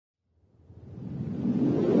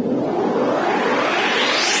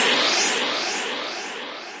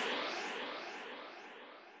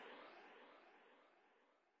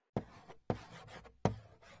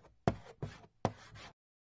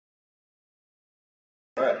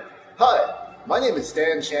Hi, my name is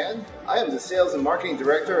Stan Chan. I am the Sales and Marketing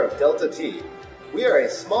Director of DELTAt. We are a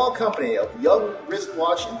small company of young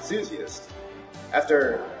wristwatch enthusiasts.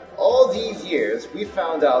 After all these years, we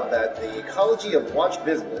found out that the ecology of watch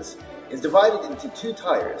business is divided into two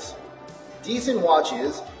tiers. Decent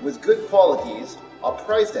watches with good qualities are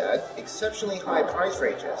priced at exceptionally high price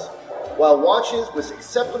ranges, while watches with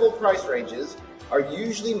acceptable price ranges are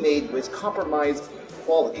usually made with compromised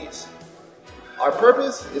qualities. Our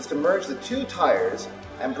purpose is to merge the two tiers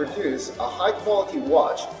and produce a high-quality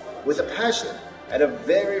watch with a passion at a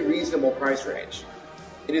very reasonable price range.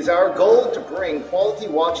 It is our goal to bring quality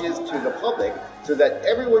watches to the public so that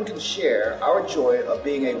everyone can share our joy of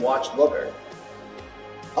being a watch lover.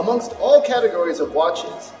 Amongst all categories of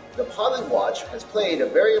watches, the Pilot watch has played a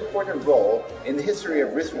very important role in the history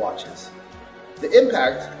of wristwatches. The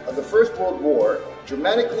impact of the First World War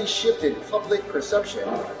dramatically shifted public perception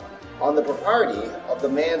on the propriety of the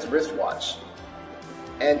man's wristwatch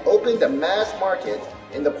and opened a mass market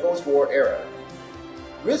in the post-war era.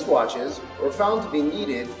 Wristwatches were found to be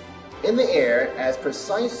needed in the air as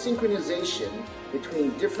precise synchronization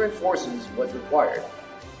between different forces was required.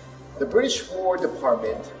 The British War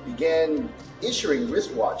Department began issuing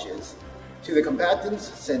wristwatches to the combatants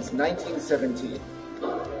since 1917.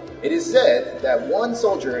 It is said that one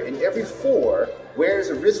soldier in every 4 wears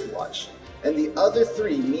a wristwatch, and the other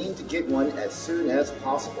 3 mean to get one as soon as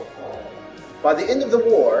possible. By the end of the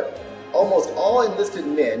war, almost all enlisted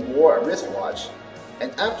men wore a wristwatch,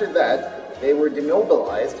 and after that, they were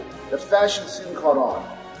demobilized. The fashion soon caught on.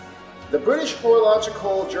 The British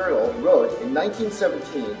Horological Journal wrote in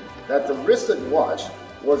 1917 that the wristed watch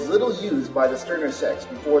was little used by the sterner sex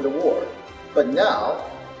before the war, but now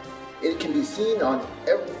it can be seen on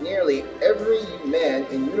nearly every man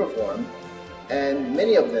in uniform, and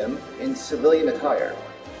many of them in civilian attire.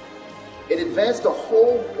 It advanced the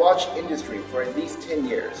whole watch industry for at least 10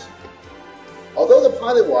 years. Although the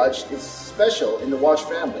Pilot watch is special in the watch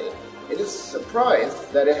family, it is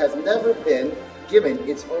surprised that it has never been given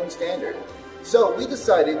its own standard. So we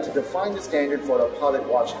decided to define the standard for the Pilot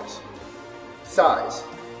watches. Size.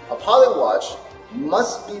 A Pilot watch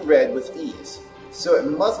must be read with ease, so it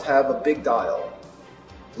must have a big dial.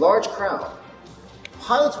 Large crown.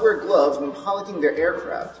 Pilots wear gloves when piloting their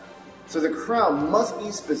aircraft, so the crown must be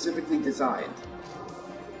specifically designed.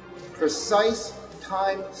 Precise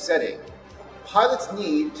time setting. Pilots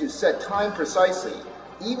need to set time precisely,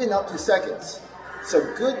 even up to seconds, so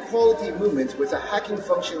good quality movements with a hacking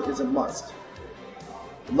function is a must.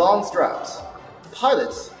 Long straps.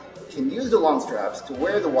 Pilots can use the long straps to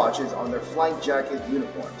wear the watches on their flight jacket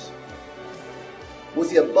uniforms. With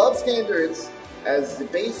the above standards as the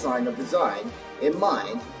baseline of design in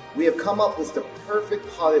mind, we have come up with the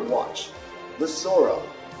perfect Pilot watch, the SoRa,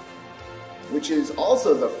 which is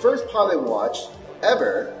also the first Pilot watch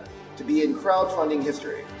ever to be in crowdfunding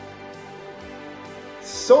history.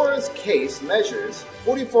 SoRa's case measures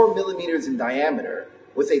 44 millimeters in diameter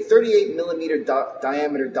with a 38 millimeter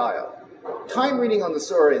diameter dial. Time reading on the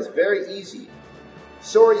SoRa is very easy.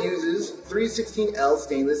 SoRa uses 316L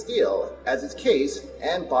stainless steel as its case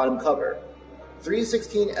and bottom cover.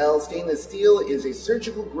 316L stainless steel is a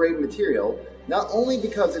surgical grade material not only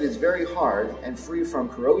because it is very hard and free from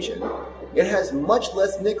corrosion, it has much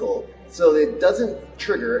less nickel so that it doesn't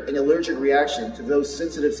trigger an allergic reaction to those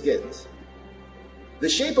sensitive skins. The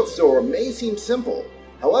shape of SoRa may seem simple,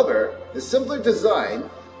 however, the simpler design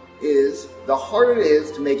is, the harder it is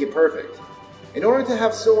to make it perfect. In order to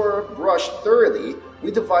have SoRa brushed thoroughly, we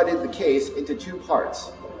divided the case into 2 parts,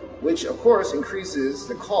 which of course increases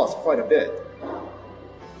the cost quite a bit.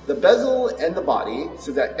 The bezel and the body,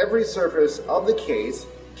 so that every surface of the case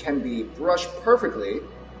can be brushed perfectly,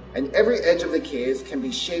 and every edge of the case can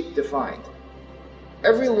be shape defined.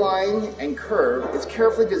 Every line and curve is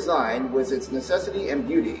carefully designed with its necessity and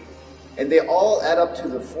beauty, and they all add up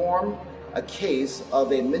to form a case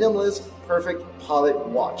of a minimalist, perfect Pilot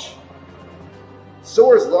watch.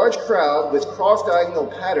 SoRa's large crown with cross-diagonal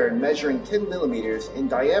pattern measuring 10 millimeters in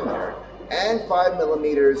diameter and 5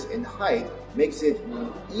 millimeters in height makes it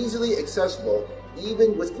easily accessible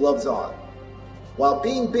even with gloves on. While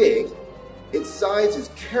being big, its size is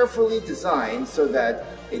carefully designed so that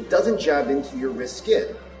it doesn't jab into your wrist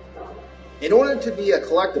skin. In order to be a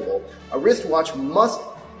collectible, a wristwatch must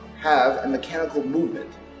have a mechanical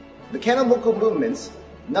movement. Mechanical movements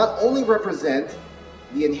not only represent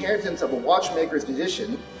the inheritance of a watchmaker's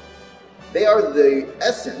tradition, they are the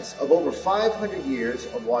essence of over 500 years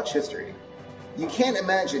of watch history. You can't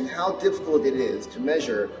imagine how difficult it is to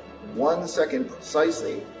measure 1 second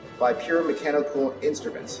precisely by pure mechanical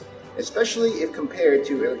instruments, especially if compared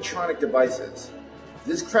to electronic devices.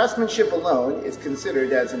 This craftsmanship alone is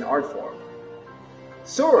considered as an art form.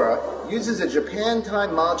 SoRa uses a Japan time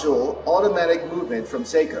module automatic movement from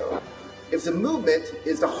Seiko. If the movement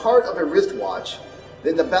is the heart of a wristwatch,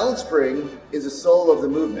 then the balance spring is the soul of the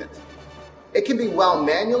movement. It can be wound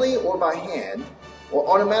manually or by hand, or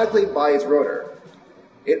automatically by its rotor.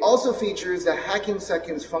 It also features the hacking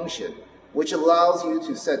seconds function, which allows you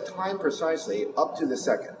to set time precisely up to the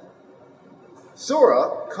second.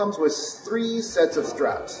 SoRa comes with 3 sets of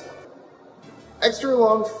straps. Extra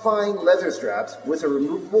long fine leather straps with a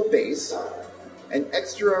removable base, an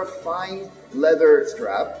extra fine leather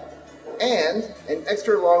strap, and an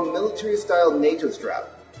extra long military style NATO strap.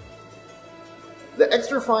 The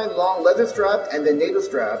extra fine long leather strap and the NATO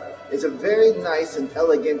strap is a very nice and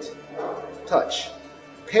elegant touch.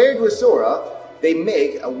 Paired with SoRa, they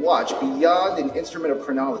make a watch beyond an instrument of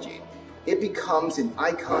chronology. It becomes an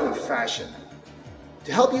icon of fashion.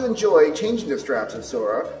 To help you enjoy changing the straps of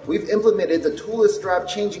SoRa, we've implemented the toolless strap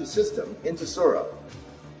changing system into SoRa.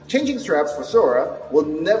 Changing straps for SoRa will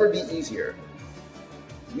never be easier.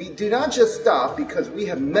 We do not just stop because we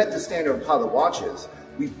have met the standard of pilot watches.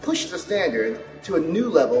 We push the standard to a new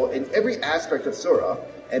level in every aspect of SoRa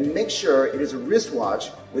and make sure it is a wristwatch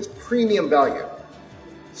with premium value.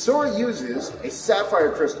 SoRa uses a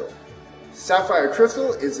sapphire crystal. Sapphire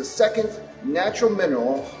crystal is the second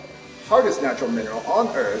hardest natural mineral on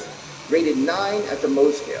Earth, rated 9 at the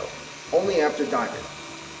Mohs scale, only after diamond.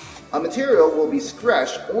 A material will be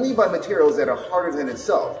scratched only by materials that are harder than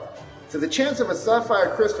itself, so the chance of a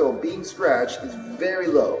sapphire crystal being scratched is very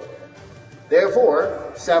low.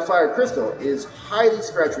 Therefore, sapphire crystal is highly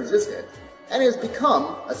scratch resistant and has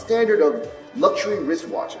become a standard of luxury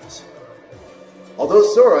wristwatches. Although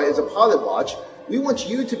SoRa is a pilot watch, we want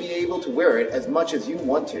you to be able to wear it as much as you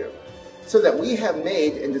want to, so that we have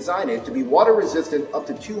made and designed it to be water resistant up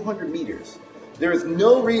to 200 meters. There is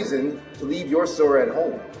no reason to leave your SoRa at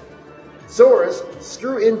home. SoRa's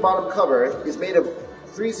screw-in bottom cover is made of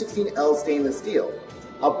 316L stainless steel.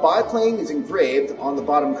 A biplane is engraved on the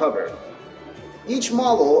bottom cover. Each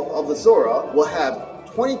model of the SoRa will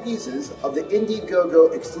have 20 pieces of the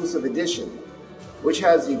Indiegogo exclusive edition, which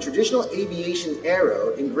has the traditional aviation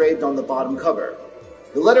arrow engraved on the bottom cover.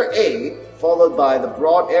 The letter A, followed by the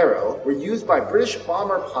broad arrow, were used by British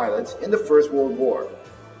bomber pilots in the First World War.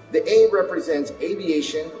 The A represents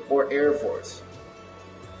aviation or Air Force.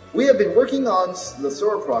 We have been working on the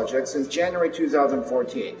SoRa project since January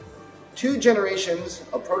 2014. 2 generations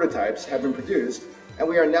of prototypes have been produced, and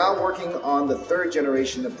we are now working on the 3rd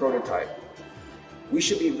generation of prototype. We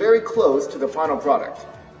should be very close to the final product.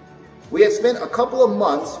 We have spent a couple of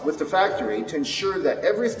months with the factory to ensure that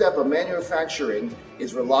every step of manufacturing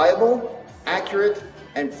is reliable, accurate,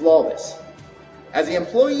 and flawless. As the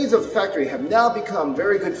employees of the factory have now become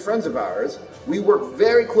very good friends of ours, we work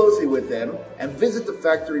very closely with them and visit the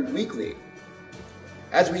factory weekly.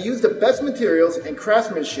 As we use the best materials and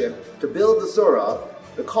craftsmanship to build the SoRa,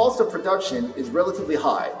 the cost of production is relatively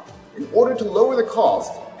high. In order to lower the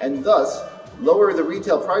cost and thus lower the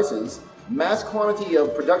retail prices, mass quantity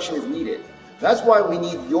of production is needed. That's why we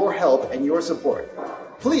need your help and your support.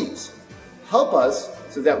 Please help us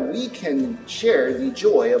so that we can share the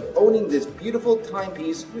joy of owning this beautiful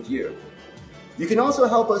timepiece with you. You can also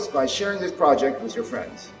help us by sharing this project with your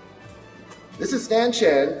friends. This is Stan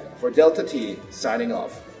Chen for Delta T, signing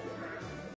off.